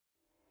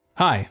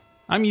Hi,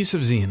 I'm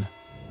Yusuf Zine.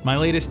 My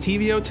latest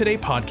TVO Today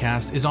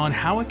podcast is on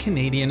how a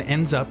Canadian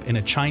ends up in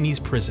a Chinese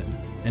prison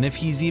and if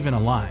he's even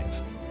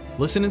alive.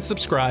 Listen and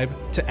subscribe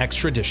to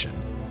Extradition.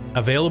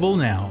 Available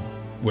now,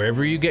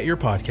 wherever you get your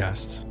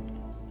podcasts.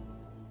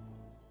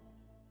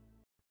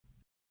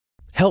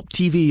 Help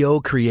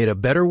TVO create a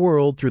better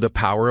world through the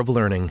power of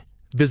learning.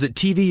 Visit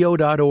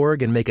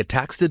tvo.org and make a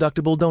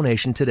tax-deductible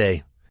donation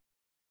today.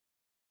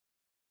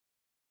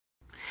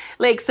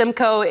 Lake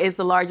Simcoe is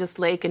the largest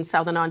lake in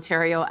southern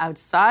Ontario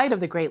outside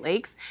of the Great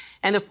Lakes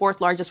and the fourth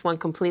largest one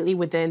completely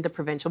within the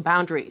provincial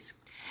boundaries.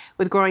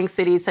 With growing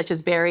cities such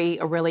as Barrie,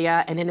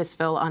 Orillia, and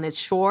Innisfil on its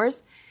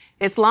shores,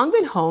 it's long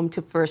been home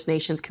to First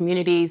Nations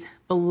communities,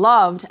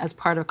 beloved as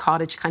part of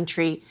cottage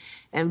country,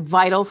 and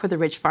vital for the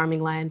rich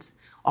farming lands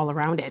all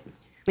around it.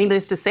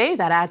 Needless to say,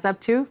 that adds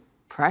up to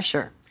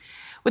pressure.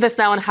 With us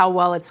now on how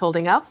well it's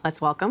holding up,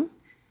 let's welcome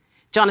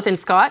Jonathan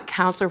Scott,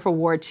 Councillor for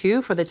Ward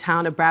 2 for the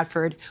town of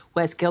Bradford,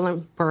 West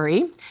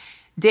Gwillimbury.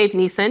 Dave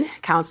Neeson,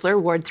 Councillor,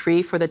 Ward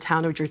 3 for the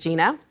town of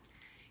Georgina.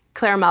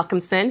 Claire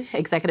Malcolmson,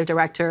 Executive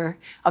Director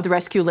of the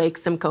Rescue Lake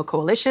Simcoe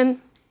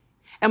Coalition.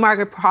 And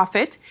Margaret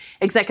Profit,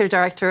 Executive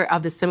Director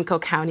of the Simcoe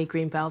County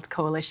Greenbelt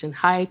Coalition.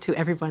 Hi to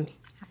everyone.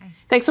 Hi.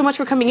 Thanks so much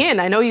for coming in.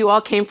 I know you all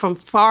came from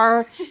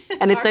far,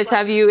 and it's nice to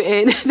have you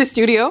in the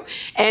studio.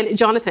 And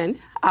Jonathan,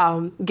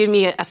 give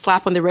me a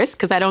slap on the wrist,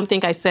 because I don't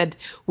think I said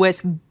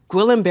West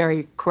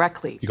Gwillimbury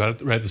correctly. You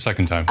got it right the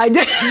second time. I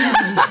did.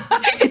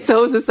 It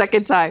was the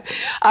second time.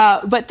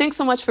 But thanks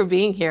so much for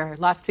being here.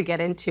 Lots to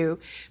get into.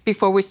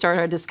 Before we start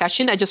our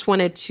discussion, I just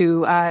wanted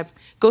to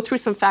go through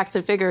some facts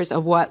and figures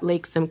of what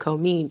Lake Simcoe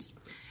means.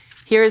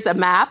 Here's a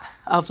map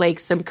of Lake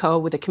Simcoe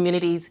with the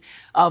communities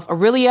of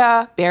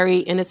Orillia,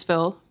 Barrie,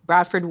 Innisfil,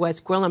 Bradford,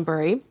 West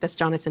Gwillimbury, that's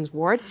Jonathan's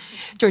ward,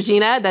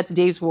 Georgina, that's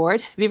Dave's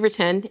ward,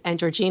 Beaverton, and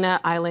Georgina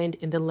Island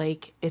in the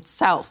lake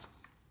itself.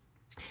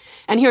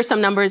 And here are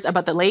some numbers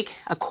about the lake,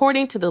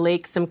 according to the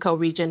Lake Simcoe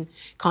Region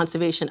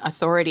Conservation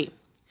Authority.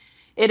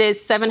 It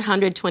is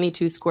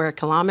 722 square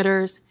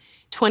kilometers,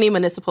 20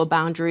 municipal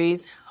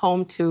boundaries,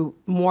 home to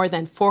more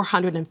than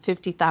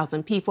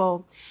 450,000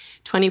 people,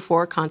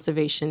 24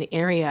 conservation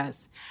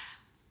areas.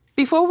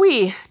 Before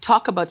we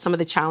talk about some of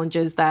the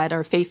challenges that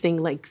are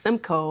facing Lake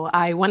Simcoe,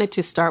 I wanted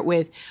to start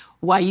with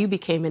why you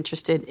became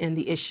interested in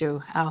the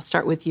issue. I'll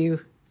start with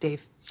you,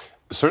 Dave.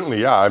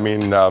 Certainly, yeah. I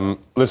mean,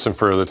 listen,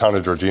 for the town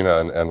of Georgina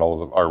and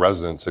all of our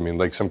residents, I mean,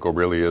 Lake Simcoe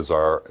really is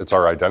our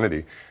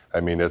identity. I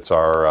mean, it's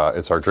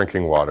our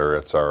drinking water,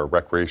 it's our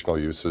recreational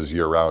uses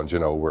year round. You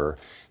know, we're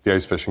the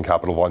ice fishing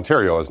capital of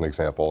Ontario, as an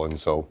example, and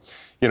so,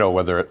 you know,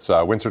 whether it's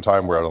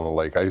wintertime, we're out on the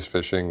lake ice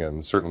fishing,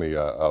 and certainly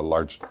a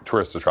large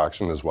tourist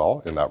attraction as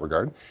well in that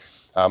regard.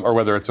 Or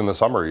whether it's in the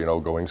summer, you know,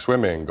 going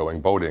swimming, going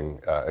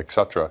boating,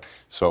 etc.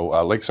 So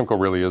Lake Simcoe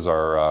really is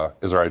our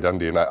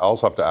identity, and I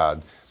also have to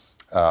add.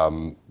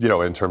 You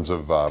know, in terms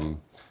of,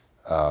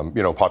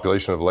 you know,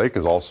 population of the lake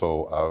is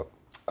also,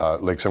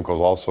 Lake Simcoe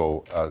is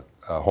also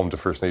home to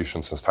First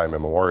Nations since time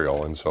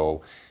immemorial. And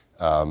so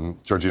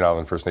Georgina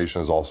Island First Nation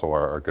is also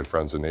our good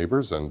friends and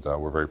neighbors, and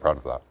we're very proud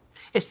of that.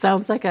 It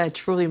sounds like a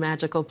truly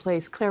magical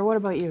place. Claire, what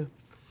about you?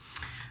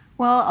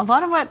 Well, a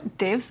lot of what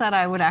Dave said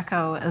I would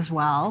echo as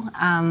well.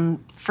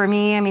 For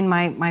me, I mean,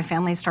 my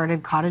family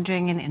started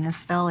cottaging in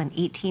Innisfil in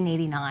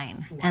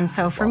 1889. Wow. And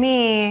so for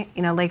me,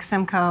 you know, Lake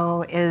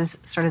Simcoe is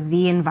sort of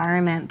the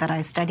environment that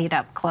I studied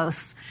up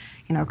close,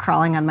 you know,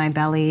 crawling on my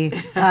belly,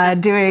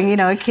 doing, you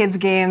know, kids'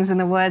 games in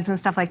the woods and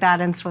stuff like that,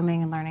 and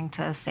swimming and learning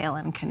to sail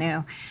and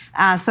canoe.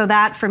 So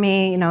that for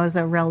me, you know, is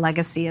a real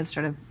legacy of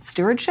sort of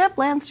stewardship,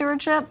 land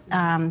stewardship,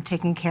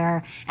 taking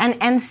care,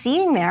 and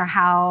seeing there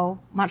how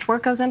much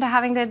work goes into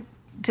having to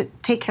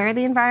take care of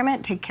the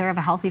environment, take care of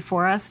a healthy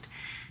forest.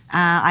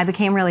 I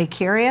became really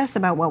curious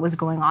about what was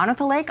going on at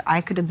the lake.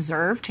 I could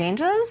observe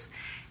changes,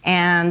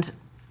 and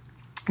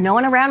no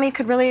one around me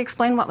could really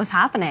explain what was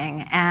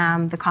happening.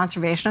 The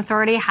Conservation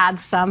Authority had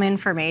some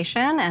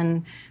information,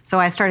 and so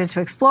I started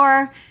to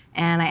explore,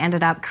 and I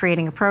ended up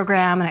creating a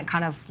program, and it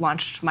kind of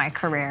launched my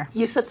career.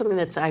 You said something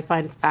that I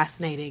find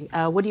fascinating.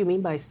 What do you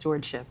mean by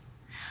stewardship?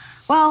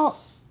 Well,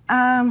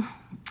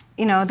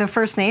 you know, the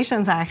First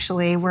Nations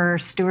actually were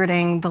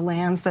stewarding the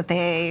lands that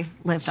they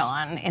lived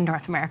on in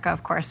North America,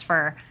 of course,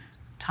 for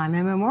time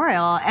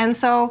immemorial. And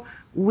so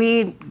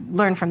we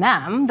learned from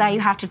them that you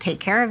have to take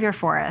care of your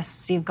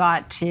forests. You've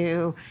got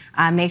to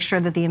make sure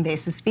that the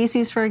invasive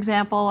species, for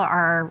example,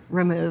 are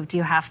removed.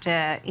 You have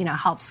to, you know,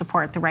 help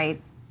support the right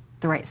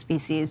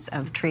species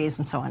of trees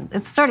and so on.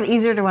 It's sort of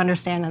easier to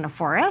understand in a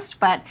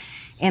forest, but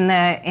in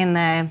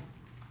the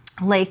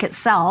lake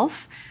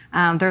itself,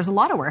 there's a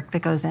lot of work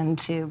that goes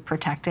into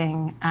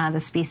protecting the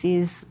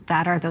species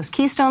that are those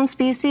keystone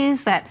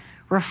species that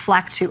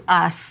reflect to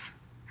us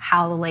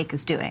how the lake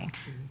is doing.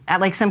 Mm-hmm. At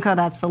Lake Simcoe,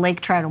 that's the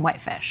lake trout and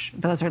whitefish.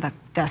 Those are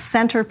the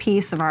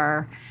centerpiece of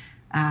our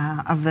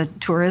of the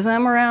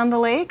tourism around the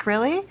lake,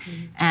 really.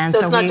 Mm-hmm. And so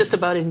it's not just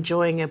about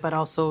enjoying it, but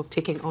also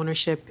taking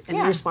ownership and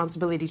the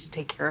responsibility to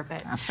take care of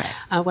it. That's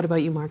right. What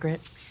about you,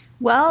 Margaret?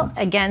 Well,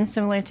 again,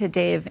 similar to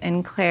Dave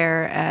and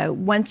Claire,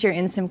 once you're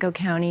in Simcoe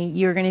County,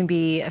 you're going to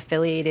be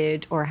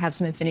affiliated or have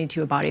some affinity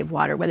to a body of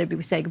water, whether it be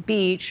Wasaga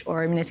Beach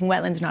or Munising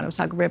Wetlands,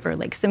 Nottawasaga River,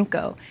 Lake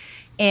Simcoe.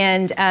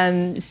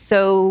 And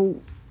so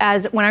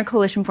when our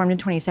coalition formed in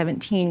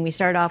 2017, we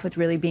started off with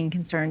really being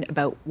concerned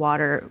about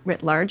water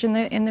writ large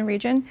in the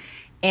region,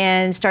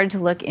 and started to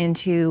look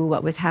into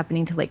what was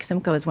happening to Lake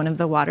Simcoe as one of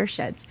the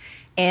watersheds.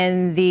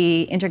 And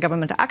the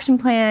Intergovernmental Action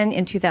Plan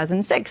in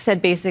 2006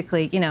 said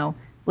basically,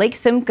 Lake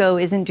Simcoe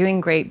isn't doing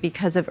great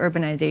because of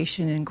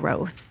urbanization and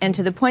growth. And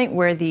to the point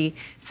where the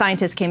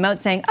scientists came out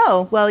saying,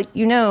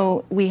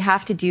 we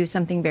have to do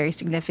something very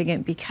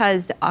significant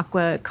because the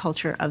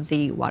aquaculture of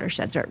the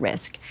watersheds are at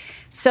risk.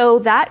 So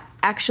that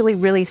actually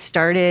really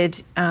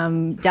started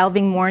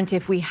delving more into,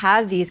 if we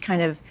have these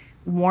kind of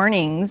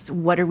warnings,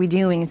 what are we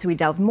doing? So we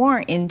delved more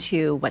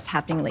into what's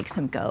happening in Lake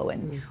Simcoe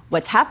and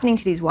what's happening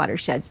to these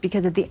watersheds,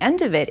 because at the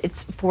end of it,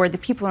 it's for the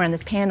people around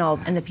this panel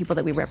and the people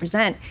that we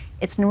represent,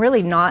 it's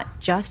really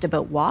not just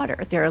about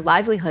water. There are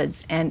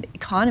livelihoods and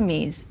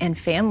economies and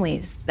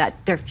families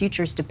that their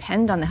futures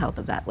depend on the health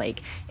of that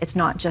lake. It's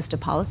not just a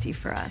policy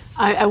for us.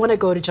 I want to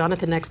go to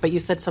Jonathan next, but you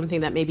said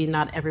something that maybe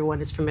not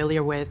everyone is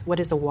familiar with. What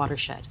is a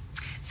watershed?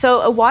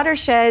 So a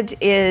watershed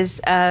is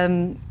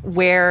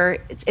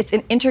where it's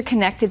an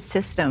interconnected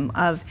system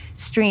of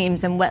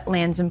streams and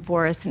wetlands and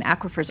forests and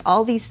aquifers,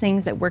 all these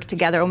things that work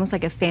together almost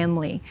like a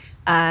family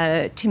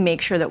to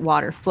make sure that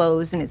water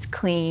flows and it's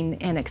clean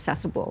and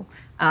accessible.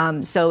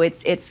 So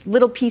it's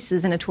little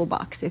pieces in a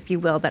toolbox, if you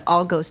will, that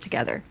all goes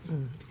together.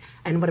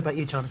 And what about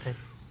you, Jonathan?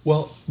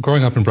 Well,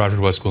 growing up in Bradford,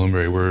 West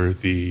Gwillimbury, we're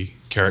the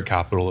carrot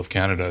capital of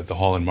Canada. The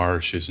Holland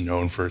Marsh is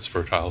known for its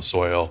fertile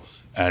soil.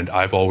 And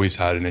I've always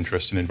had an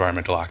interest in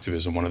environmental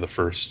activism. One of the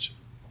first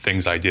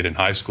things I did in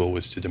high school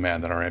was to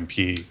demand that our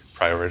MP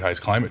prioritize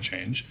climate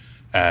change.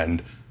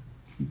 And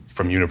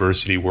from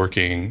university,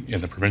 working in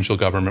the provincial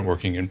government,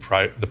 working in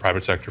the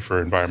private sector for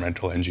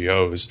environmental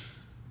NGOs,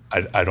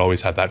 I'd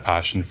always had that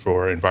passion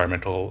for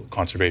environmental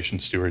conservation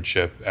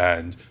stewardship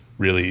and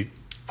really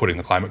putting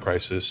the climate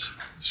crisis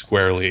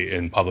squarely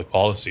in public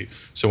policy.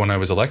 So when I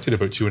was elected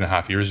about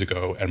 2.5 years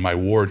ago, and my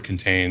ward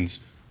contains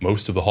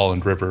most of the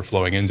Holland River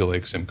flowing into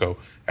Lake Simcoe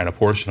and a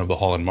portion of the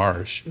Holland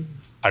Marsh,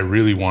 I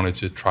really wanted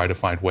to try to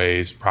find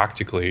ways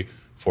practically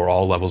for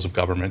all levels of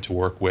government to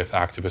work with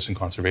activists and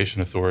conservation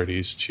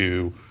authorities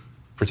to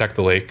protect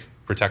the lake,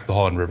 protect the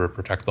Holland River,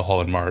 protect the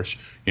Holland Marsh.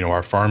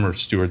 Our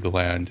farmers steward the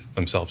land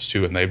themselves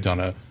too, and they've done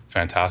a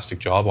fantastic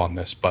job on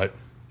this, but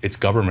it's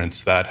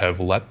governments that have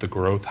let the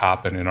growth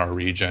happen in our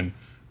region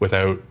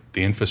without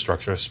the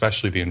infrastructure,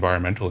 especially the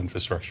environmental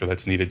infrastructure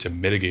that's needed to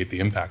mitigate the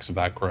impacts of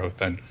that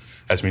growth. And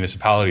as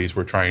municipalities,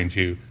 we're trying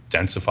to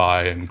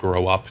densify and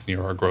grow up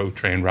near our growth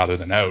train rather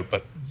than out.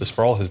 But the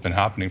sprawl has been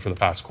happening for the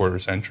past quarter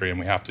century, and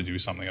we have to do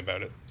something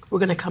about it. We're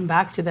going to come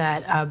back to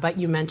that, but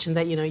you mentioned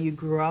that you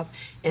grew up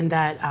in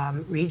that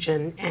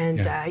region,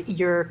 and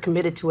you're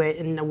committed to it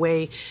in a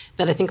way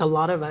that I think a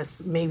lot of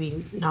us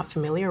maybe not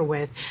familiar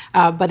with.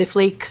 But if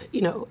Lake,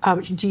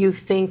 do you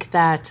think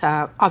that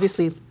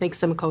obviously Lake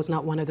Simcoe is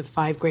not one of the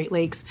 5 Great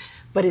Lakes,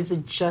 but is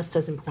it just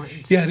as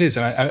important? Yeah, it is.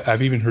 And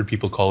I've even heard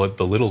people call it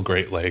the Little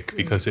Great Lake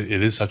because it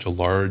is such a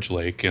large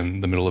lake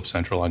in the middle of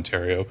central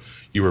Ontario.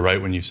 You were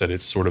right when you said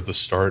it's sort of the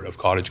start of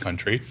cottage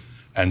country.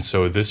 And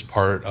so this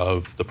part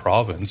of the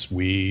province,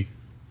 we,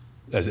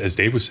 as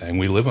Dave was saying,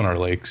 we live on our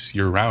lakes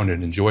year-round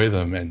and enjoy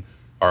them. And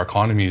our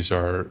economies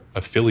are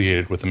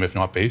affiliated with them, if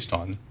not based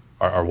on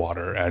our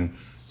water. And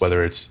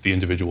whether it's the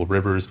individual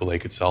rivers, the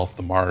lake itself,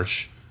 the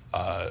marsh,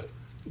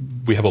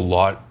 we have a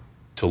lot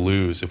to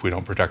lose if we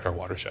don't protect our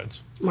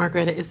watersheds.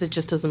 Margaret, is it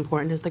just as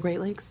important as the Great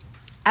Lakes?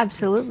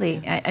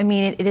 Absolutely. I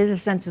mean, it is a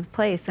sense of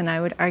place, and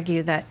I would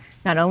argue that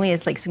not only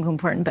is Lake Simcoe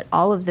important, but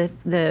all of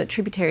the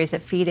tributaries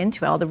that feed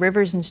into it, all the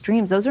rivers and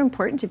streams, those are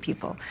important to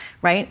people,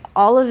 right?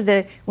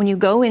 When you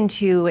go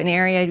into an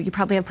area, you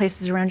probably have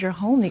places around your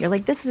home that you're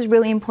like, this is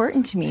really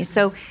important to me.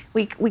 So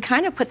we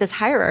kind of put this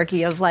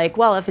hierarchy of like,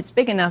 well, if it's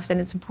big enough, then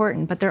it's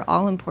important, but they're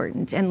all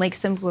important. And Lake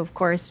Simcoe, of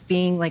course,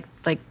 being like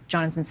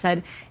Jonathan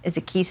said, is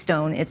a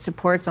keystone. It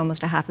supports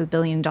almost a $500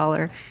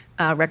 million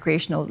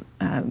recreational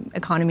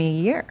economy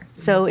a year.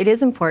 So it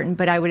is important,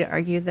 but I would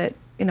argue that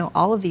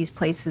all of these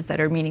places that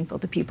are meaningful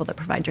to people that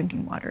provide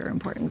drinking water are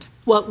important.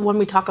 Well, when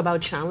we talk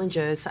about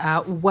challenges,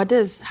 what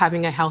does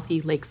having a healthy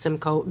Lake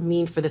Simcoe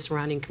mean for the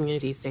surrounding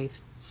communities, Dave?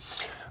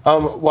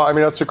 Well, I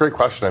mean, that's a great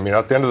question. I mean,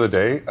 at the end of the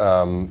day,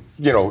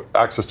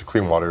 access to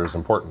clean water is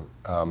important.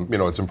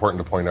 It's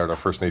important to point out our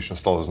First Nation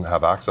still doesn't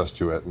have access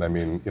to it. And I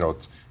mean,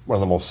 it's one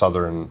of the most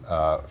southern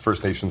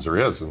First Nations there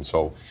is. And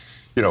so,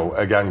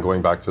 again,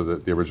 going back to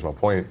the original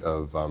point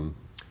of,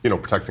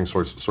 protecting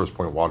source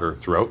point water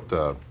throughout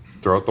the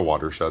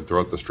watershed,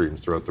 throughout the streams,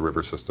 throughout the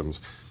river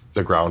systems,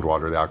 the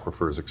groundwater, the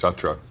aquifers, et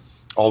cetera,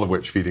 all of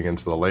which feeding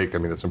into the lake. I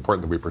mean, it's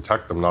important that we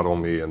protect them not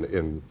only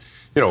in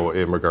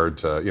regard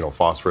to,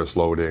 phosphorus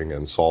loading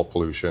and salt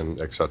pollution,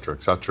 et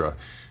cetera,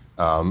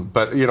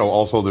 but,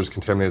 also there's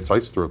contaminated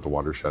sites throughout the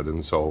watershed.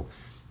 And so,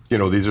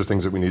 these are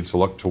things that we need to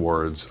look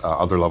towards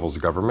other levels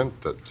of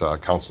government that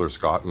Councillor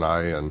Scott and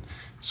I and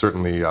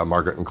certainly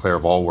Margaret and Claire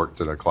have all worked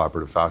in a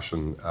collaborative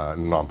fashion in a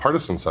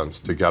nonpartisan sense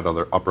to get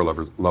other upper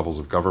levels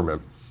of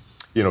government,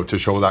 to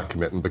show that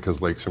commitment,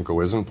 because Lake Simcoe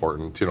is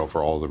important,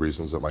 for all the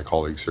reasons that my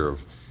colleagues here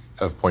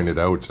have pointed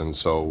out. And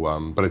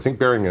so, but I think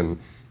bearing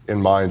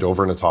in mind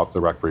over and atop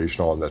the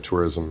recreational and the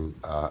tourism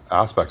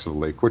aspects of the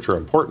lake, which are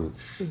important.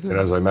 And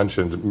as I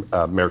mentioned,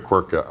 Mayor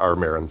Quirk, our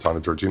mayor in the town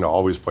of Georgina,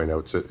 always point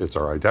out it's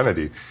our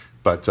identity,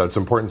 but it's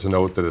important to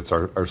note that it's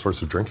our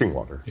source of drinking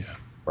water. Yeah.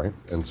 Right?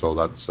 And so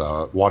that's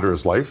water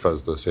is life,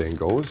 as the saying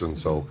goes. And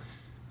so,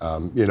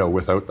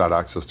 without that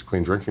access to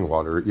clean drinking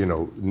water,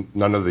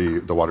 none of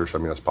the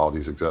watershed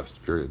municipalities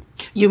exist, period.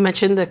 You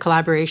mentioned the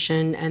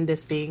collaboration and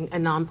this being a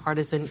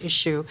nonpartisan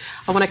issue.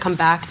 I want to come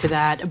back to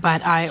that,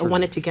 but I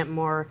wanted to get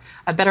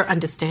a better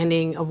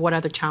understanding of what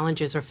other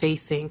challenges are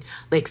facing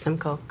Lake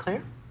Simcoe.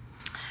 Claire?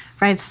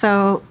 Right,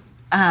 so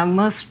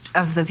most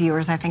of the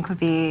viewers, I think, would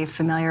be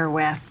familiar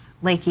with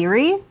Lake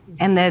Erie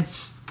and the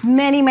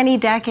many, many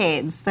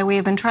decades that we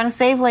have been trying to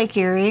save Lake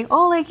Erie.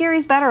 Oh, Lake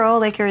Erie's better. Oh,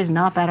 Lake Erie's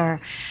not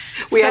better.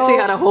 We actually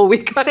had a whole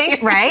week on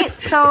it. Right?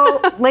 So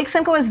Lake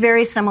Simcoe is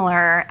very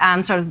similar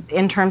sort of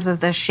in terms of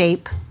the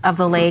shape of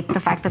the lake,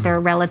 the fact that they're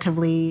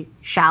relatively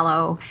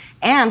shallow,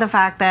 and the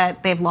fact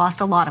that they've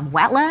lost a lot of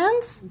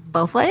wetlands,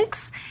 both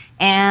lakes,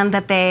 and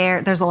that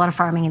there's a lot of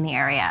farming in the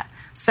area.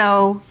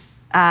 So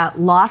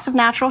loss of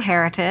natural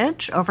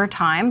heritage over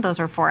time, those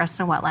are forests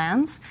and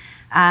wetlands.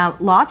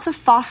 Lots of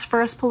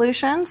phosphorus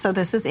pollution, so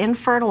this is in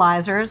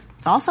fertilizers.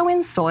 It's also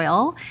in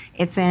soil.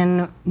 It's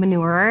in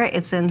manure.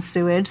 It's in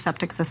sewage,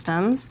 septic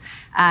systems.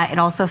 It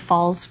also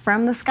falls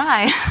from the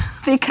sky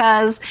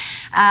because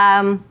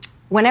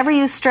whenever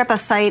you strip a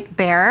site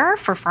bare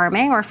for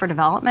farming or for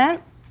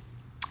development,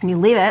 and you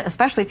leave it,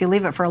 especially if you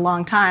leave it for a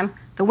long time,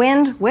 the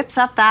wind whips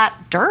up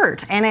that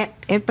dirt and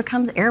it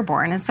becomes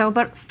airborne. And so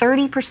about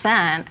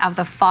 30% of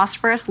the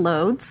phosphorus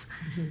loads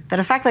that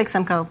affect Lake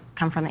Simcoe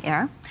come from the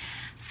air.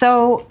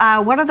 So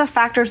what are the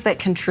factors that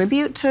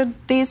contribute to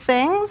these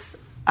things?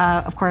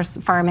 Of course,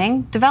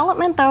 farming.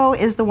 Development, though,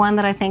 is the one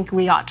that I think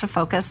we ought to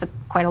focus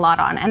quite a lot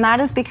on. And that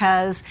is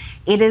because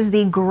it is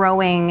the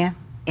growing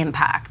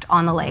impact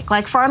on the lake.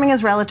 Like, farming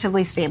is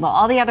relatively stable.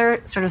 All the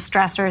other sort of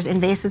stressors,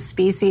 invasive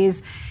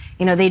species,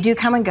 they do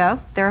come and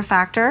go. They're a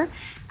factor.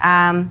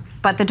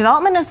 But the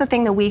development is the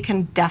thing that we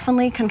can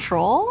definitely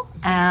control.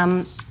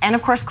 And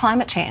of course,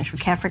 climate change. We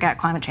can't forget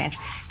climate change.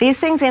 These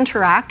things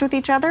interact with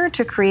each other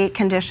to create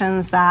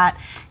conditions that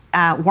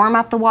warm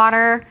up the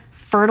water,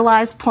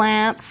 fertilize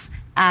plants,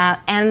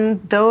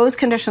 and those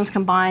conditions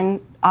combine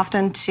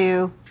often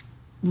to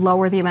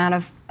lower the amount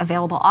of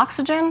available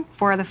oxygen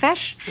for the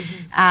fish.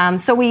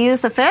 So we use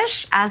the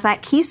fish as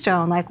that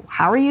keystone, like,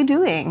 how are you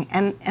doing?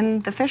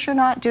 And the fish are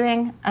not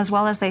doing as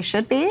well as they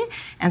should be.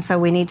 And so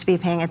we need to be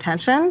paying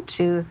attention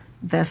to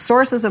the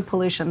sources of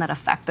pollution that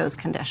affect those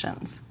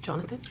conditions.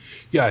 Jonathan?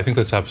 Yeah, I think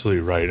that's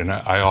absolutely right. And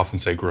I often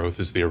say growth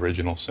is the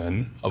original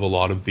sin of a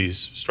lot of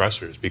these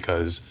stressors,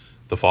 because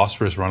the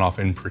phosphorus runoff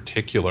in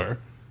particular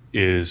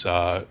is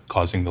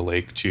causing the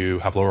lake to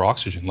have lower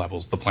oxygen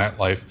levels. The plant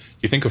life,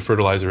 you think of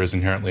fertilizer as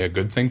inherently a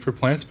good thing for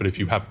plants, but if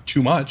you have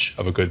too much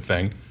of a good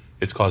thing,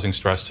 it's causing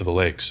stress to the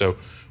lake. So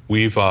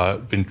we've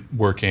been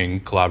working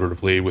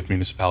collaboratively with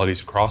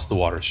municipalities across the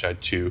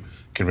watershed to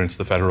convince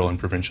the federal and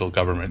provincial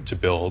government to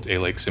build a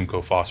Lake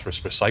Simcoe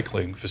phosphorus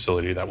recycling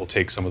facility that will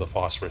take some of the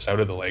phosphorus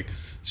out of the lake.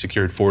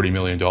 Secured $40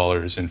 million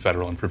in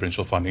federal and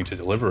provincial funding to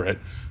deliver it.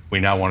 We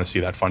now want to see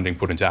that funding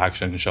put into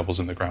action and shovels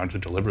in the ground to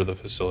deliver the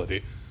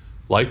facility.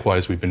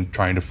 Likewise, we've been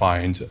trying to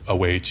find a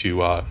way to,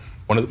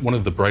 one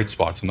of the bright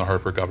spots in the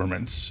Harper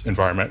government's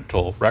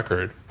environmental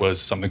record was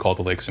something called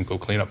the Lake Simcoe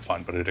Cleanup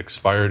Fund, but it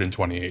expired in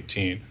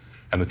 2018.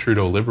 And the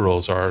Trudeau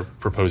Liberals are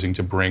proposing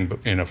to bring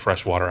in a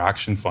freshwater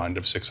action fund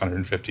of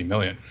 $650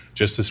 million.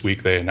 Just this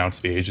week, they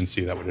announced the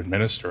agency that would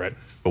administer it,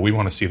 but we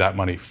want to see that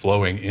money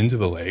flowing into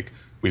the lake.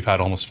 We've had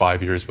almost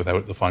 5 years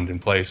without the fund in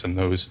place, and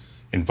those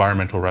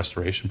environmental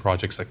restoration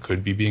projects that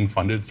could be being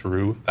funded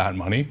through that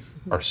money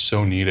are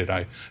so needed.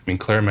 I mean,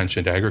 Claire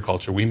mentioned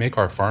agriculture. We make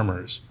our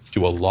farmers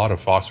do a lot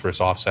of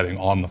phosphorus offsetting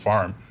on the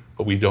farm,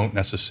 but we don't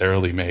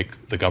necessarily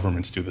make the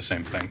governments do the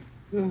same thing.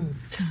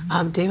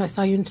 Dave, I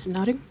saw you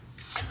nodding.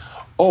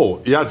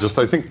 Oh, yeah, just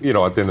I think, at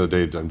the end of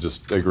the day, I'm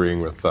just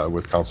agreeing with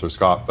Councillor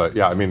Scott. But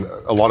yeah, I mean,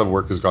 a lot of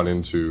work has gone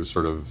into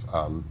sort of,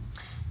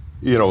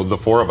 the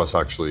four of us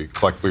actually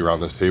collectively around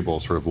this table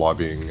sort of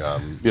lobbying,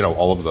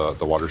 all of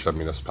the watershed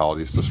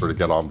municipalities to sort of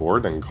get on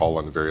board and call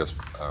on the various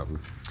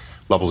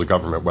levels of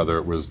government, whether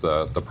it was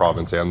the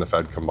province and the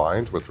Fed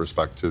combined with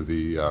respect to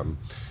the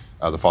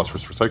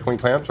phosphorus recycling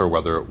plant, or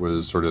whether it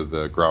was sort of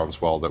the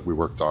groundswell that we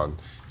worked on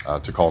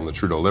to call on the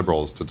Trudeau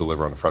Liberals to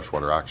deliver on a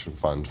freshwater action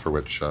fund, for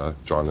which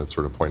John had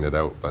sort of pointed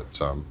out. But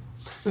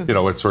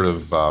it's sort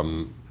of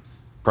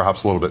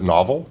perhaps a little bit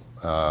novel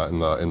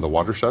in the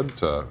watershed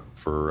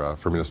for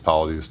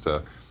municipalities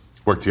to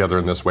work together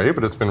in this way.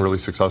 But it's been really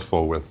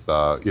successful with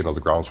the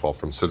groundswell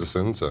from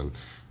citizens and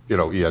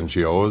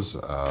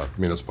ENGOs,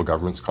 municipal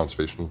governments,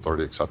 conservation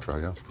authority, et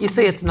cetera. Yeah. You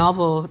say it's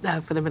novel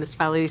for the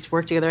municipalities to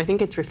work together. I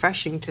think it's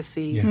refreshing to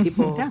see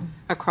people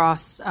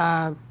across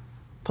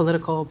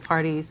political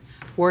parties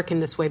work in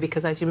this way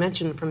because, as you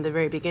mentioned from the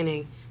very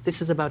beginning,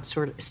 this is about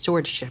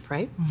stewardship,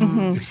 right?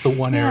 It's the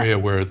one area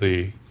where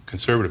the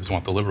Conservatives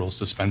want the Liberals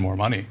to spend more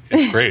money.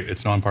 It's great.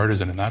 It's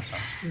nonpartisan in that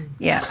sense.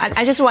 Yeah,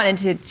 I just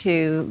wanted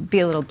to be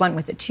a little blunt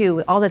with it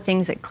too. All the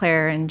things that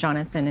Claire and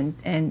Jonathan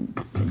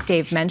and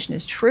Dave mentioned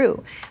is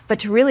true, but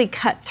to really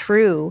cut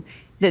through,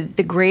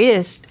 the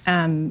greatest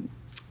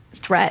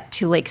threat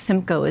to Lake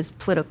Simcoe is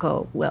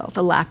political will,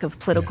 the lack of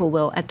political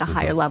will at the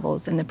higher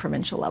levels and the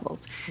provincial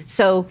levels.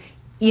 So,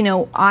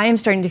 I am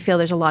starting to feel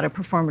there's a lot of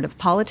performative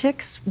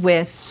politics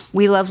with,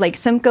 we love Lake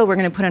Simcoe, we're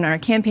going to put in our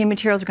campaign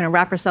materials, we're going to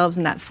wrap ourselves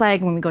in that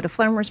flag when we go to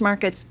farmers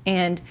markets,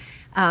 and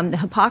the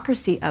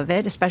hypocrisy of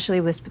it, especially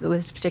with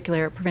this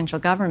particular provincial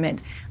government,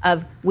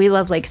 of we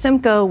love Lake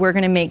Simcoe, we're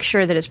going to make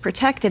sure that it's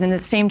protected, and at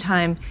the same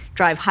time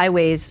drive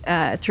highways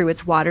through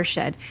its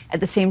watershed,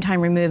 at the same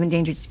time remove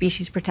endangered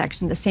species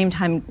protection, at the same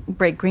time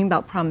break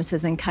greenbelt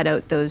promises and cut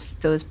out those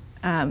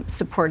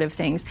supportive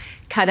things,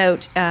 cut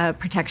out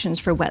protections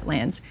for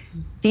wetlands.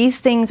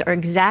 These things are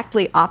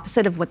exactly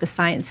opposite of what the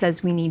science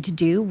says we need to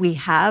do. We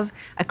have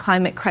a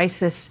climate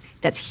crisis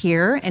that's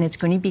here, and it's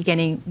going to be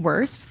getting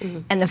worse.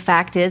 And the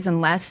fact is,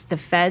 unless the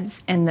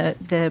feds and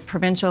the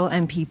provincial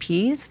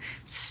MPPs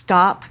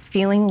stop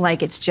feeling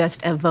like it's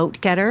just a vote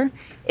getter,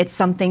 it's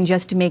something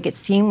just to make it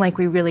seem like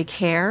we really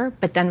care,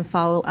 but then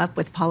follow up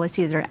with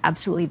policies that are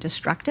absolutely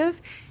destructive,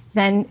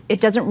 then it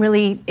doesn't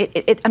really,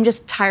 I'm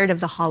just tired of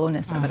the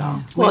hollowness of it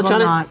all. We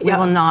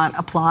will not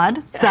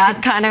applaud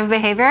that kind of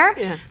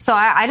behavior. So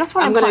I just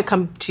want to... I'm going to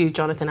come to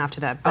Jonathan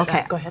after that. But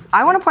okay. Go ahead.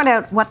 I want to point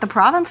out what the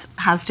province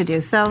has to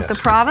do. So the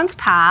province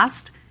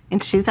passed in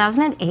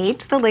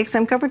 2008 the Lake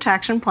Simcoe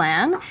Protection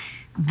Plan.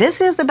 This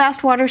is the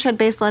best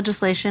watershed-based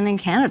legislation in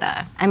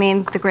Canada. I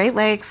mean, the Great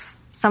Lakes,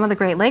 some of the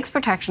Great Lakes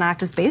Protection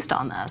Act is based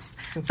on this.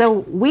 So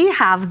we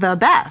have the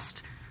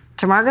best.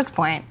 To Margaret's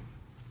point,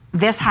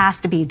 this has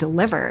to be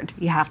delivered.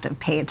 You have to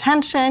pay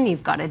attention,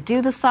 you've got to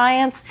do the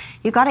science,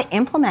 you've got to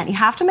implement, you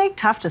have to make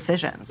tough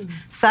decisions,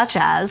 such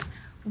as,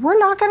 we're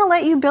not going to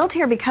let you build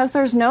here because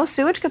there's no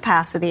sewage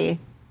capacity,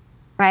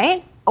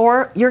 right?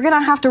 Or you're going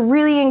to have to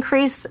really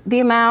increase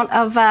the amount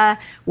of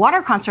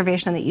water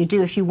conservation that you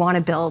do if you want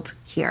to build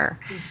here.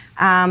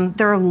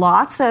 There are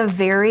lots of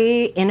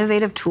very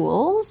innovative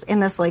tools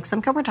in this Lake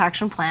Simcoe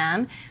Protection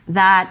Plan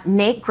that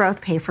make growth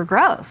pay for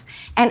growth.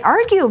 And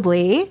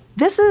arguably,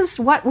 this is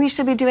what we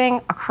should be doing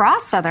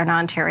across Southern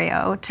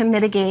Ontario to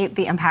mitigate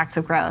the impacts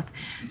of growth.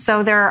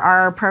 So there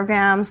are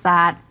programs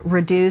that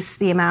reduce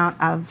the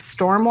amount of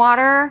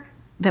stormwater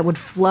that would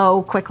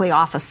flow quickly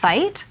off a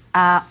site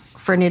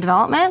for new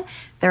development.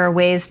 There are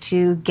ways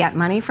to get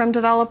money from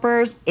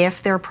developers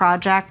if their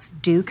projects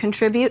do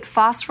contribute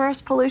phosphorus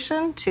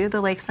pollution to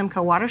the Lake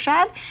Simcoe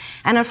watershed.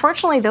 And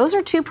unfortunately, those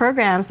are two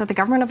programs that the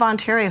Government of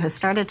Ontario has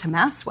started to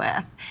mess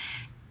with.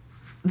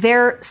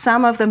 They're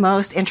some of the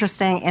most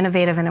interesting,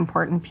 innovative, and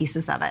important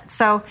pieces of it.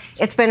 So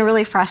it's been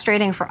really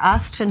frustrating for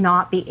us to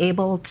not be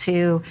able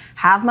to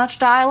have much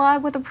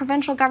dialogue with the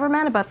provincial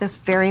government about this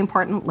very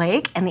important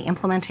lake and the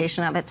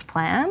implementation of its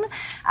plan.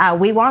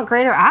 We want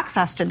greater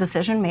access to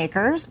decision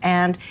makers,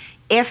 and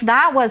if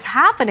that was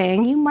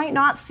happening, you might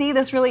not see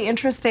this really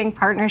interesting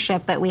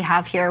partnership that we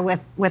have here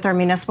with our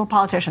municipal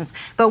politicians.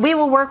 But we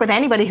will work with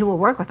anybody who will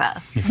work with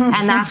us.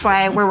 And that's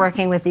why we're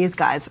working with these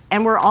guys.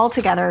 And we're all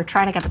together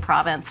trying to get the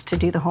province to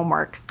do the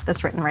homework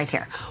that's written right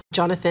here.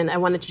 Jonathan, I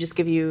wanted to just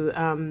give you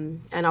an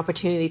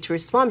opportunity to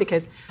respond,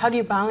 because how do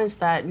you balance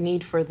that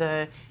need for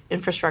the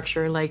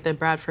infrastructure like the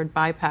Bradford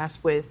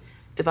bypass with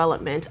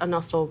development and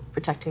also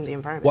protecting the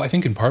environment? Well, I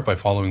think in part by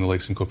following the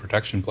Lake Simcoe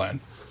Protection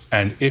Plan.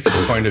 And if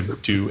you're going to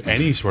do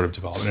any sort of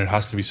development, it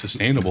has to be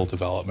sustainable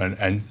development.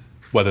 And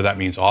whether that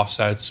means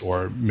offsets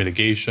or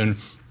mitigation,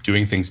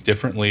 doing things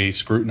differently,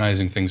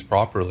 scrutinizing things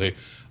properly,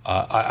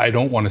 I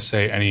don't want to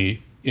say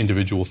any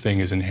individual thing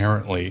is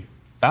inherently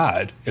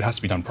bad. It has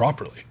to be done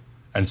properly.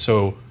 And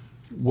so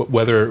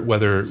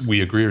whether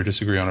we agree or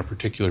disagree on a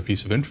particular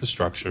piece of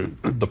infrastructure,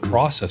 the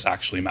process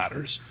actually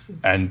matters.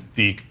 And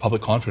the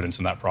public confidence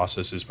in that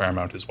process is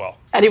paramount as well.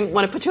 I didn't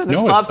want to put you on the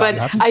spot, but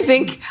I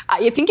think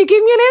you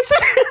gave me an answer,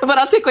 but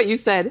I'll take what you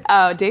said.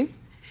 Dave?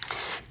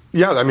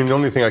 Yeah, I mean, the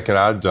only thing I can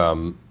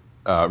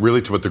add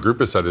really to what the group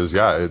has said is,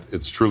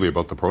 it's truly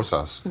about the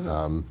process.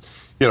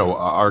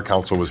 Our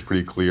council was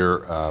pretty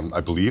clear,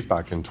 I believe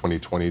back in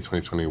 2020,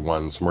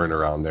 2021, somewhere in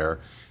around there,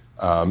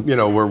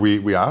 where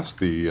we asked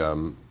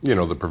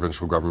the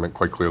provincial government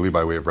quite clearly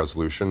by way of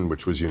resolution,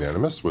 which was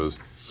unanimous, was,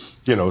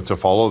 to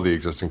follow the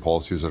existing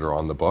policies that are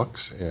on the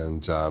books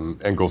and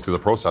go through the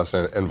process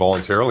and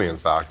voluntarily, in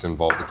fact,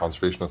 involve the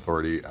Conservation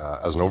Authority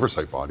as an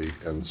oversight body.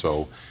 And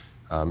so,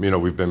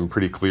 we've been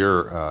pretty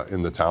clear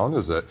in the town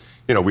is that,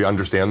 we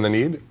understand the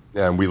need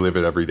and we live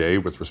it every day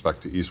with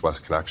respect to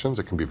east-west connections.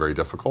 It can be very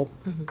difficult.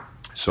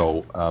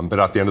 So, but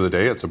at the end of the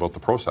day, it's about the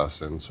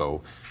process. And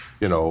so,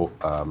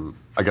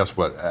 I guess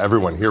what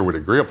everyone here would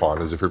agree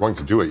upon is if you're going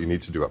to do it, you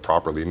need to do it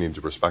properly. You need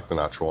to respect the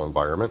natural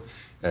environment.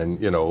 And,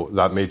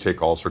 that may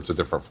take all sorts of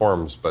different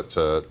forms. But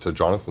to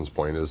Jonathan's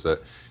point is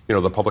that,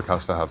 the public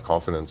has to have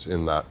confidence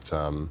in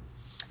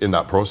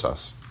that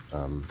process.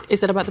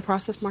 Is it about the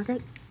process,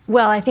 Margaret?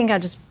 Well, I think I'll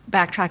just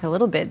backtrack a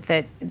little bit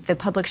that the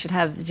public should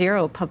have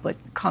zero public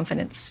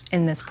confidence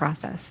in this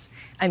process.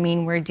 I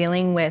mean, we're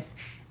dealing with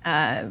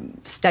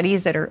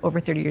studies that are over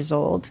 30 years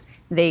old.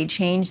 They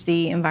changed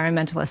the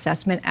Environmental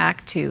Assessment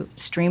Act to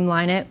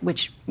streamline it,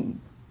 which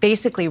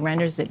basically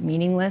renders it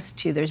meaningless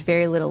there's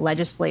very little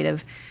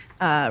legislative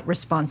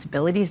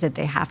responsibilities that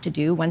they have to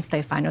do once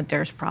they find out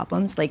there's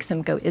problems. Lake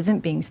Simcoe isn't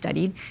being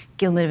studied.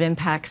 Cumulative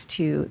impacts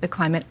to the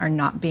climate are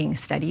not being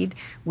studied.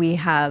 We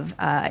have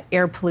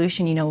air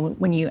pollution.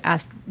 When you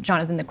asked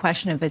Jonathan the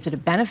question of is it a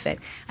benefit,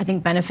 I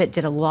think benefit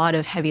did a lot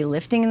of heavy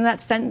lifting in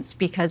that sentence,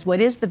 because what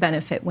is the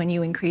benefit when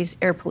you increase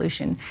air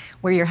pollution,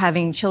 where you're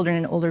having children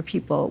and older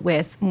people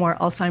with more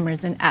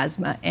Alzheimer's and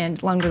asthma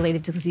and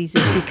lung-related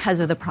diseases because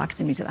of the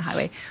proximity to the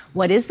highway?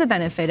 What is the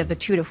benefit of a $2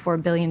 to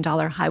 $4 billion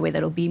highway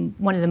that'll be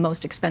one of the most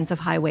expensive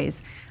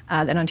highways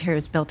that Ontario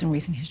has built in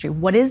recent history?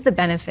 What is the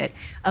benefit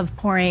of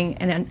pouring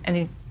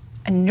an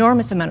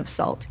enormous amount of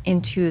salt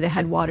into the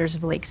headwaters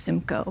of Lake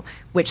Simcoe,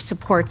 which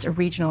supports a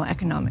regional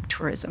economic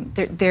tourism?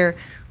 There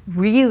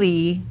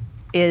really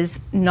is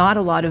not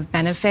a lot of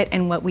benefit,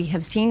 and what we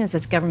have seen is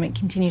this government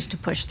continues to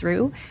push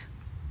through.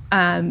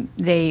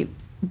 They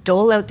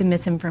dole out the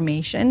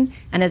misinformation,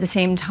 and at the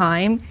same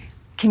time,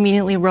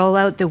 conveniently roll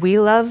out the we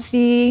love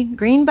the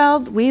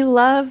greenbelt, we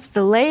love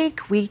the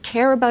lake, we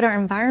care about our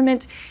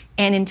environment,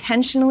 and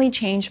intentionally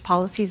change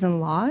policies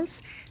and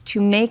laws to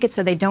make it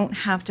so they don't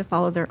have to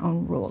follow their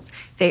own rules.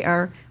 They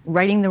are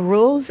writing the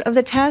rules of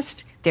the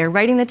test, they're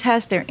writing the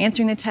test, they're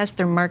answering the test,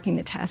 they're marking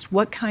the test.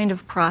 What kind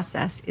of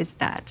process is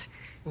that?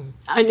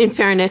 In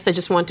fairness, I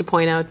just want to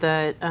point out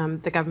that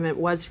the government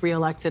was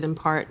reelected in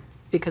part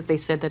because they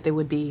said that they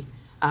would be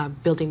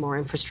building more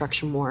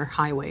infrastructure, more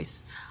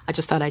highways. I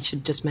just thought I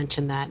should just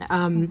mention that.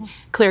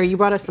 Claire, you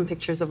brought us some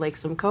pictures of Lake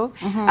Simcoe.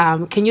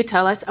 Can you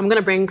tell us, I'm going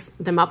to bring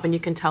them up and you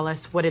can tell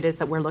us what it is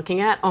that we're looking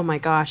at. Oh my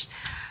gosh.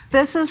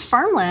 This is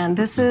farmland.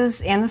 This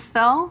is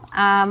Innisfil.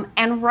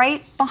 And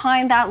right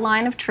behind that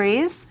line of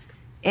trees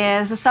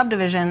is a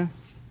subdivision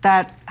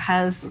that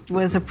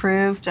was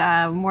approved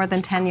more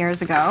than 10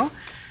 years ago.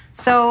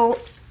 So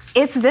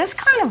it's this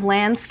kind of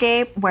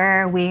landscape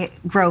where we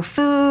grow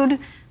food,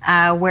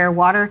 where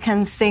water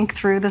can sink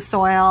through the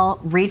soil,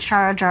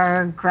 recharge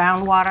our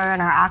groundwater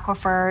and our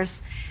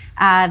aquifers.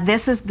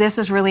 This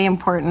is really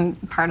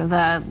important part of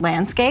the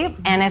landscape,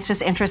 and it's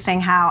just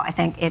interesting how I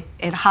think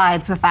it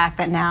hides the fact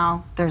that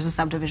now there's a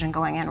subdivision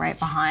going in right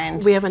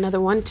behind. We have another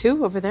one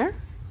too over there.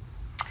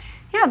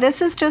 Yeah,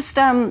 this is just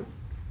a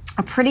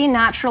pretty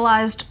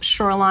naturalized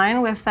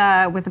shoreline with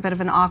a bit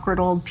of an awkward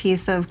old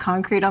piece of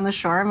concrete on the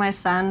shore. My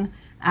son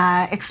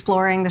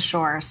exploring the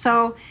shore.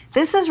 So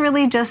this is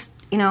really just,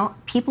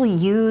 people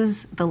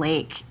use the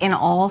lake in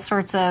all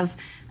sorts of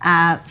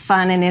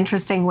fun and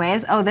interesting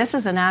ways. Oh, this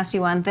is a nasty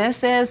one.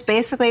 This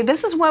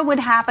is what would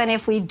happen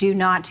if we do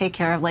not take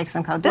care of Lake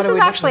Simcoe. This is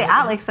actually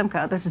at Lake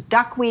Simcoe. This is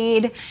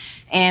duckweed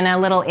in a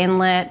little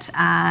inlet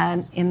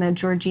in the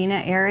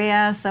Georgina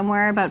area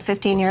somewhere about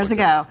 15 years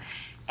ago.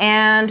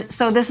 And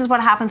so this is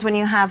what happens when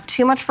you have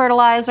too much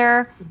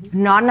fertilizer,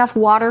 not enough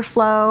water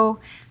flow.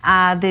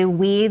 The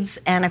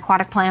weeds and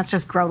aquatic plants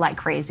just grow like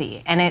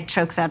crazy, and it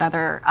chokes out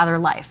other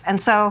life.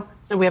 And so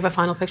we have a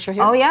final picture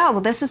here. Oh yeah,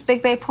 well this is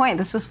Big Bay Point.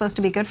 This was supposed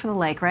to be good for the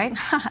lake, right?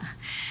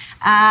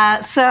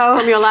 So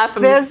from your laugh,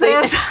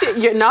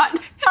 you're not.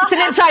 It's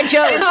an inside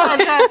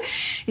joke.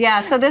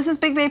 Yeah, so this is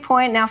Big Bay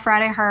Point, now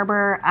Friday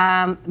Harbor,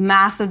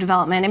 massive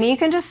development. I mean, you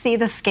can just see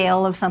the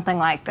scale of something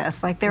like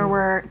this. Like there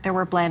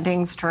were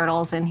Blandings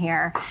turtles in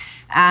here.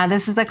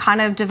 This is the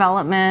kind of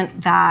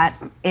development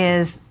that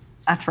is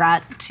a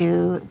threat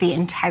to the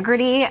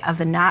integrity of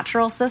the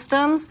natural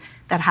systems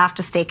that have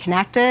to stay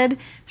connected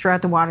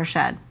throughout the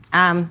watershed.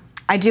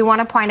 I do want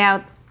to point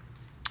out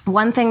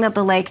one thing that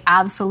the lake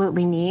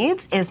absolutely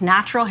needs is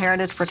natural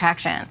heritage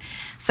protection.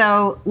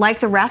 So like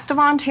the rest of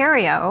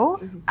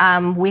Ontario,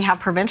 we have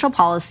provincial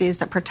policies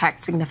that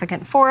protect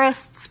significant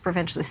forests,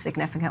 provincially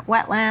significant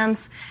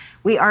wetlands.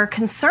 We are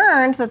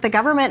concerned that the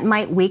government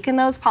might weaken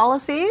those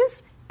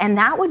policies, and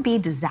that would be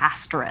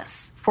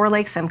disastrous for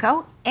Lake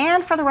Simcoe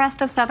and for the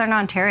rest of Southern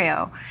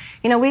Ontario.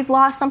 We've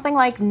lost something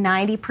like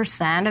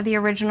 90% of the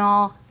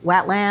original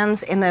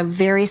wetlands in the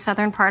very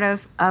southern part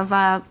of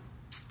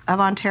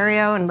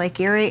Ontario and Lake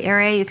Erie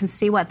area. You can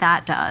see what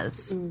that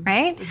does,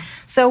 right?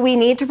 So we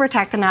need to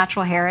protect the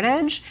natural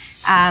heritage.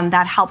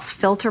 That helps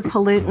filter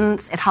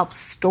pollutants. It helps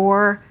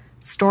store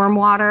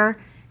stormwater.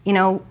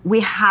 We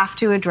have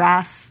to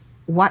address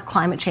what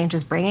climate change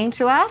is bringing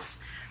to us.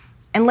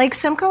 And Lake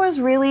Simcoe is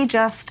really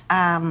just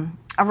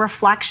a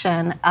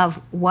reflection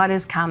of what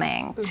is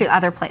coming to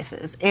other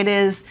places. It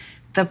is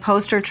the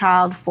poster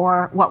child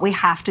for what we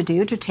have to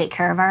do to take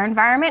care of our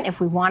environment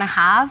if we want to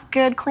have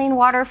good, clean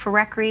water for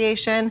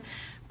recreation,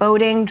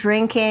 boating,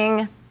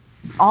 drinking,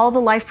 all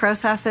the life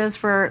processes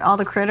for all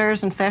the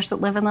critters and fish that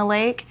live in the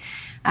lake.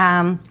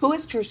 Who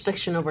has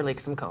jurisdiction over Lake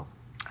Simcoe?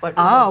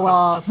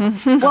 Well,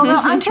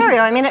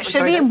 Ontario. I mean, it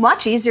should be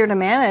much easier to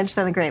manage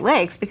than the Great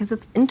Lakes because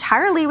it's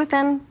entirely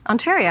within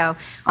Ontario.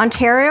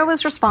 Ontario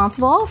is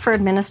responsible for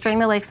administering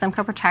the Lake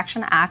Simcoe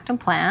Protection Act and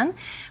Plan,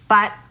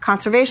 but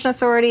Conservation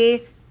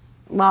Authority,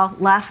 well,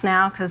 less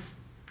now because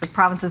the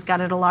province has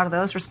gutted a lot of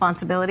those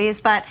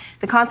responsibilities, but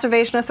the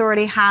Conservation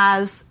Authority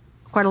has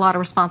quite a lot of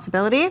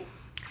responsibility.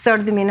 So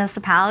do the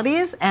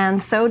municipalities, and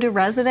so do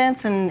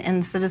residents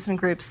and citizen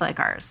groups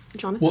like ours.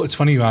 Jonathan? Well, it's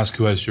funny you ask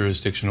who has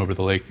jurisdiction over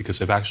the lake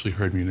because I've actually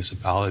heard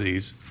municipal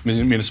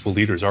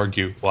leaders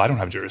argue, well, I don't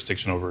have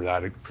jurisdiction over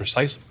that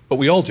precisely, but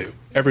we all do,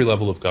 every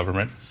level of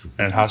government,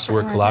 and it has to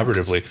work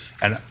collaboratively.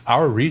 And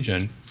our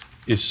region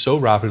is so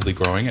rapidly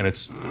growing, and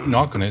it's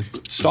not going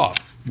to stop.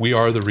 We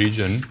are the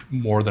region,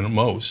 more than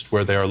most,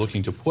 where they are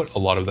looking to put a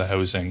lot of the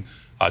housing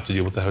to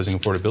deal with the housing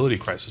affordability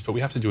crisis, but we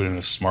have to do it in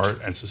a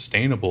smart and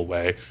sustainable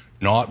way,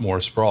 not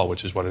more sprawl,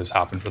 which is what has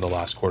happened for the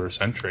last quarter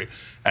century.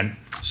 And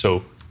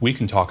so we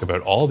can talk about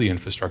all the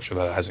infrastructure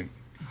that hasn't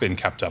been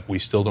kept up. We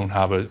still don't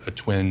have a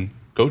twin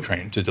GO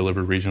train to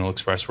deliver regional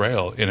express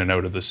rail in and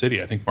out of the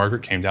city. I think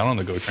Margaret came down on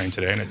the GO train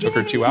today, and it took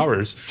her 2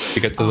 hours to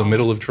get to the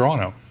middle of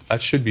Toronto.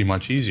 That should be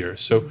much easier.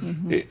 So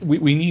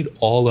we need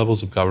all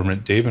levels of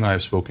government. Dave and I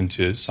have spoken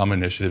to some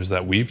initiatives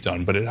that we've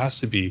done, but it has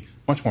to be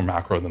much more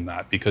macro than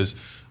that because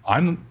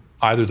I'm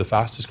either the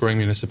fastest growing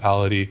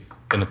municipality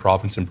in the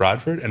province in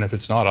Bradford, and if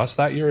it's not us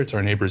that year, it's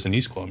our neighbors in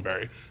East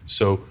Gwillimbury.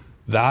 So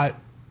that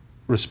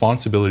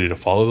responsibility to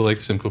follow the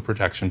Lake Simcoe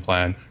Protection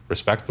Plan,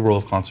 respect the role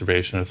of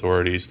conservation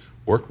authorities,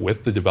 work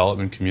with the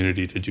development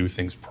community to do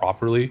things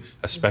properly,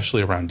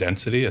 especially around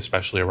density,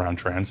 especially around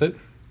transit,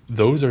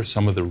 those are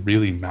some of the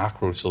really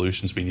macro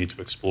solutions we need to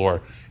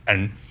explore.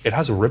 And it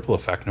has a ripple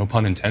effect, no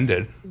pun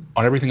intended,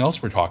 on everything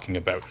else we're talking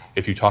about.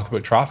 If you talk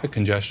about traffic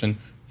congestion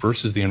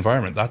versus the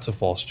environment, that's a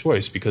false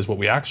choice because what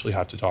we actually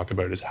have to talk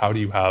about is how do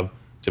you have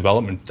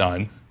development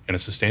done in a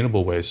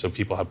sustainable way so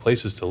people have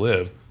places to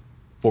live,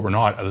 but we're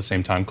not at the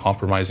same time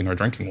compromising our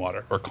drinking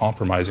water or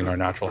compromising our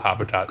natural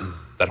habitat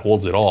that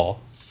holds it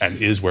all and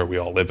is where we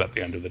all live at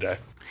the end of the day.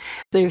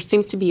 There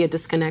seems to be a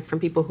disconnect from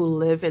people who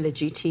live in the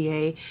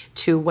GTA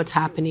to what's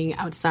happening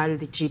outside of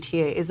the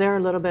GTA. Is there a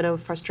little bit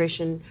of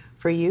frustration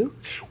for you?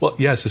 Well,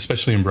 yes,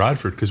 especially in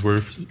Bradford, because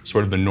we're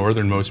sort of the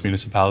northernmost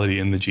municipality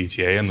in the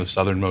GTA and the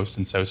southernmost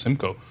in South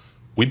Simcoe.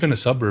 We've been a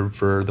suburb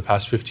for the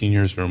past 15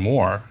 years or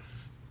more,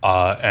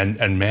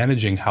 and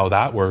managing how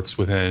that works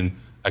within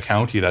a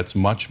county that's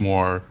much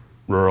more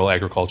rural,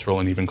 agricultural,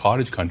 and even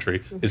cottage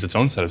country is its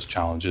own set of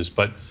challenges.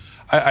 But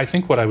I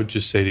think what I would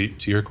just say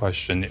to your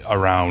question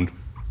around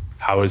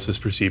how is this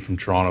perceived from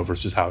Toronto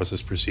versus how is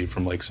this perceived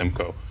from Lake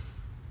Simcoe,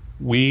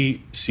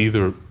 we see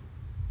the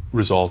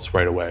results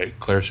right away.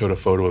 Claire showed a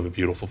photo of a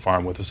beautiful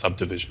farm with a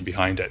subdivision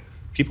behind it.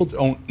 People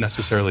don't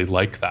necessarily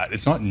like that.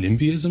 It's not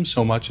NIMBYism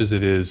so much as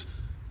it is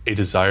a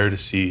desire to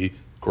see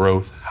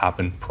growth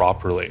happen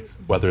properly,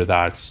 whether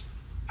that's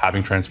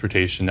having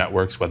transportation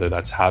networks, whether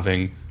that's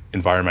having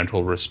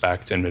environmental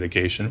respect and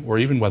mitigation, or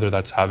even whether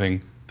that's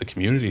having the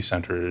community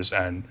centers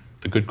and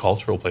the good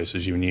cultural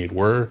places you need.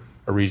 We're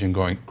a region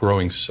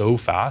growing so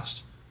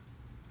fast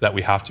that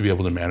we have to be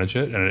able to manage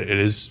it, and it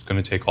is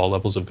going to take all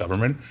levels of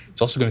government.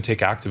 It's also going to take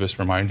activists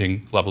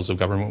reminding levels of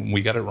government when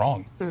we get it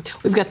wrong.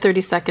 We've got 30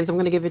 seconds. I'm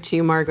going to give it to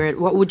you,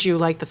 Margaret. What would you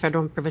like the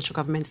federal and provincial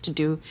governments to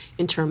do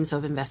in terms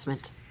of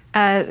investment?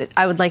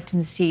 I would like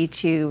to see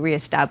to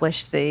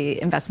reestablish the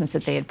investments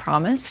that they had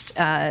promised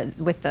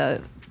with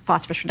the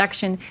phosphorus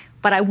reduction,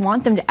 but I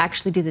want them to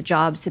actually do the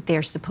jobs that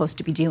they're supposed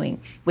to be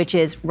doing, which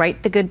is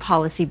write the good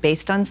policy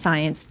based on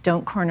science,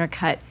 don't corner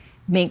cut,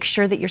 make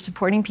sure that you're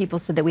supporting people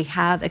so that we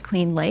have a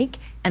clean lake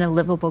and a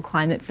livable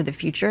climate for the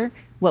future.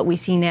 What we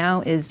see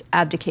now is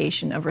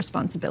abdication of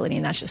responsibility,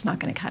 and that's just not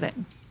going to cut it.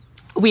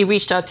 We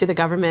reached out to the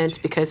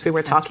government because we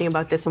were talking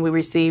about this, and we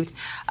received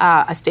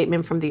a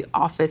statement from the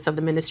Office of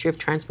the Ministry of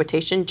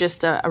Transportation.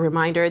 Just a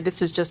reminder,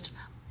 this is just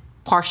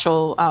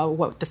partial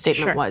what the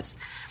statement was.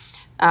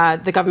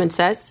 The government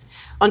says,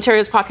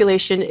 Ontario's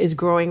population is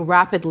growing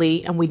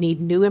rapidly and we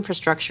need new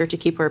infrastructure to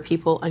keep our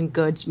people and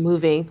goods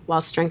moving while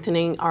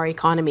strengthening our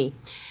economy.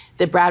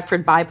 The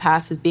Bradford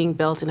bypass is being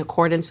built in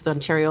accordance with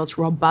Ontario's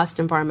robust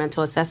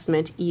environmental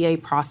assessment EA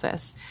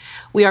process.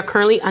 We are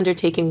currently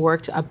undertaking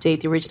work to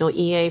update the original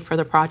EA for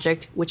the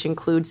project, which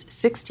includes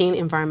 16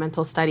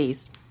 environmental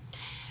studies.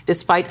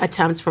 Despite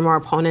attempts from our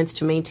opponents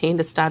to maintain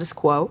the status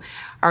quo,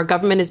 our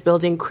government is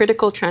building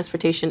critical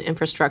transportation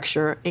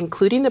infrastructure,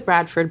 including the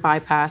Bradford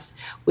bypass,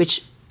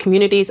 which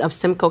communities of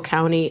Simcoe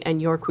County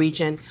and York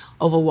Region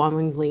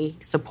overwhelmingly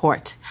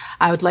support.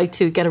 I would like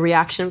to get a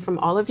reaction from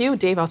all of you.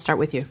 Dave, I'll start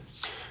with you.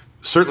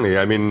 Certainly.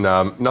 I mean,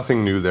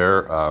 nothing new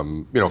there,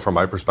 from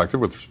my perspective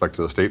with respect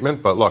to the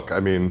statement. But look, I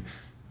mean,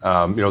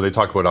 they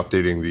talk about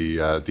updating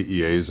the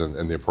EAs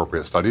and the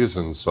appropriate studies.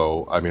 And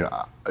so, I mean,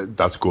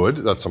 that's good.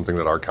 That's something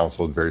that our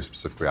council had very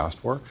specifically asked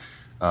for.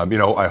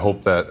 I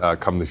hope that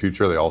come the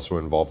future, they also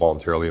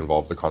voluntarily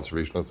involve the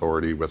Conservation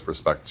Authority with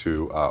respect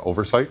to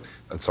oversight.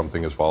 That's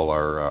something as well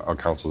our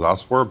council's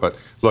asked for. But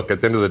look,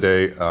 at the end of the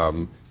day,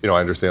 I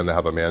understand they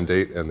have a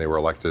mandate and they were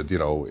elected,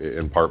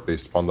 in part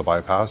based upon the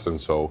bypass. And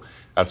so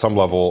at some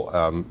level,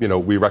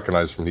 we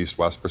recognize from the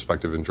east-west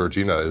perspective in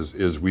Georgina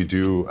is we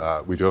do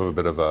have a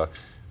bit of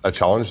a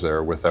challenge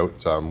there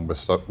without some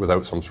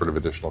sort of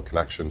additional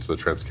connection to the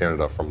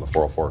Trans-Canada from the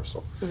 404.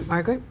 So,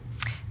 Margaret?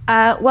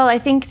 Well, I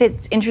think that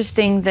it's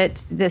interesting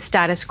that the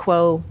status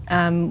quo,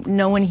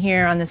 no one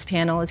here on this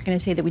panel is going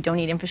to say that we don't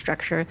need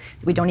infrastructure,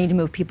 that we don't need to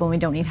move people, and we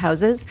don't need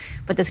houses,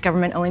 but this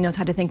government only knows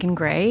how to think in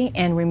gray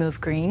and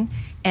remove green.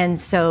 And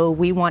so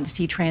we want to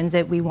see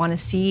transit, we want to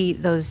see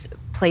those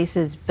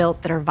places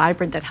built that are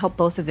vibrant, that help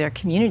both of their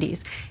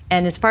communities.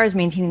 And as far as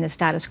maintaining the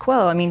status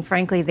quo, I mean,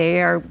 frankly, they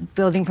are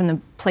building from the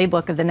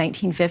playbook of the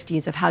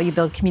 1950s of how you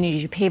build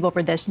communities. You pave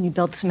over this and you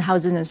build some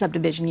houses in a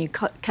subdivision, you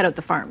cut out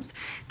the farms.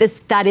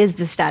 That is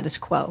the status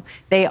quo.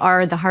 They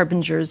are the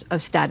harbingers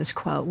of status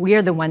quo. We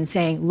are the ones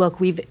saying,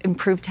 look, we've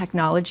improved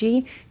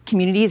technology.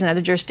 Communities and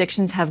other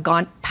jurisdictions have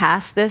gone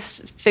past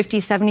this 50,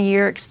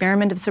 70-year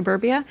experiment of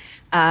suburbia.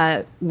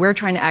 We're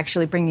trying to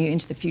actually bring you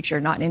into the future,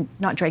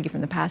 not drag you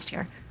from the past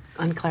here.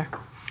 Unclear.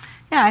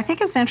 Yeah, I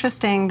think it's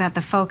interesting that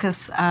the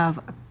focus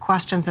of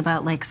questions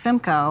about Lake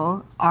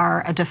Simcoe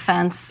are a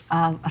defense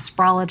of a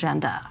sprawl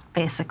agenda,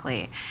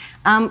 basically,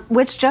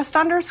 which just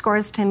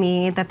underscores to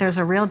me that there's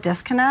a real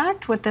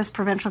disconnect with this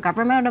provincial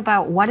government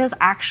about what is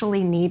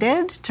actually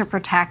needed to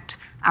protect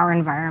our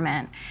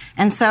environment.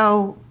 And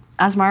so,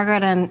 as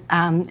Margaret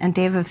and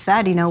Dave have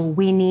said,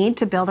 we need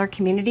to build our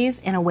communities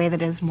in a way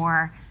that is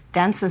more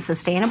dense and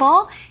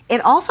sustainable.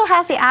 It also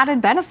has the added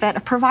benefit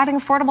of providing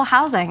affordable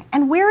housing.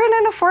 And we're in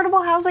an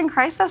affordable housing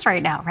crisis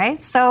right now,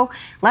 right? So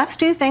let's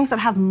do things that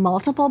have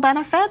multiple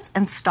benefits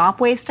and stop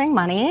wasting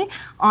money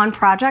on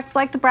projects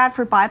like the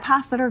Bradford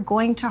Bypass that are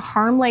going to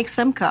harm Lake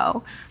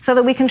Simcoe so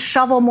that we can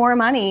shovel more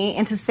money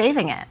into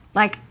saving it.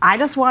 I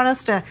just want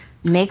us to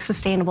make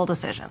sustainable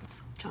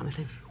decisions.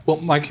 Jonathan. Well,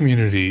 my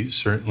community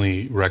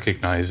certainly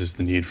recognizes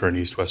the need for an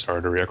east-west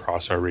artery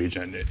across our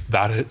region.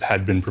 That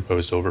had been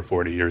proposed over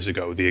 40 years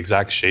ago. The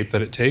exact shape that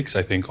it takes,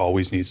 I think,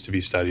 always needs to be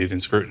studied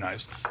and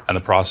scrutinized, and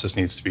the process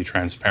needs to be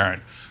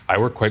transparent. I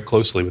work quite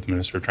closely with the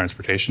Minister of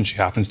Transportation. She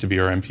happens to be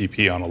our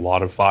MPP on a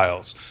lot of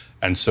files.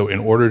 And so in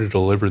order to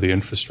deliver the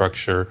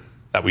infrastructure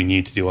that we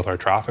need to deal with our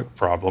traffic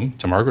problem,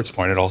 to Margaret's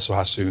point, it also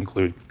has to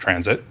include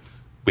transit.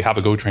 We have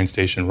a GO train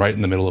station right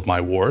in the middle of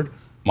my ward.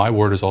 My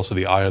ward is also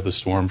the eye of the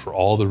storm for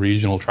all the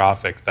regional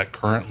traffic that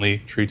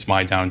currently treats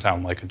my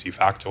downtown like a de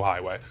facto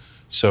highway.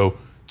 So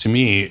to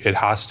me, it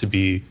has to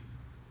be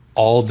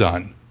all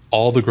done,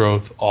 all the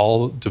growth,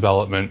 all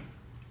development,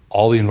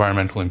 all the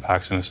environmental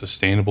impacts in a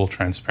sustainable,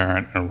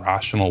 transparent, and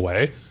rational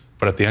way.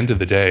 But at the end of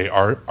the day,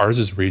 ours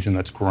is a region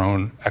that's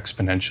grown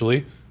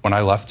exponentially. When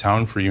I left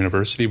town for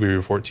university, we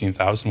were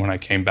 14,000. When I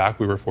came back,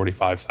 we were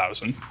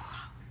 45,000.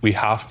 We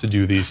have to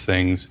do these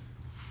things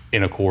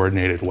in a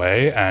coordinated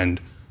way, and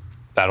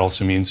that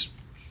also means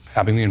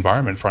having the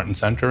environment front and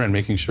center and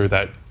making sure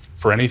that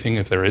for anything,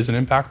 if there is an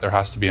impact, there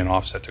has to be an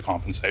offset to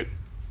compensate.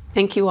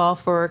 Thank you all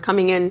for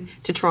coming in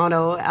to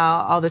Toronto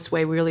all this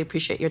way. We really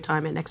appreciate your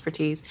time and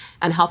expertise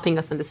and helping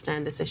us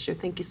understand this issue.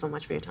 Thank you so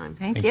much for your time.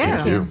 Thank you.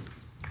 Thank you.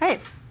 Great.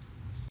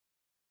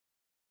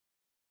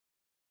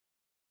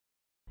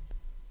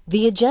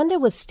 The Agenda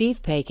with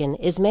Steve Paikin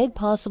is made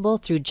possible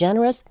through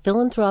generous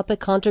philanthropic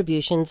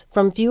contributions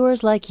from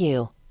viewers like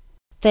you.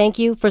 Thank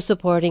you for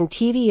supporting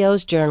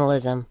TVO's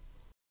journalism.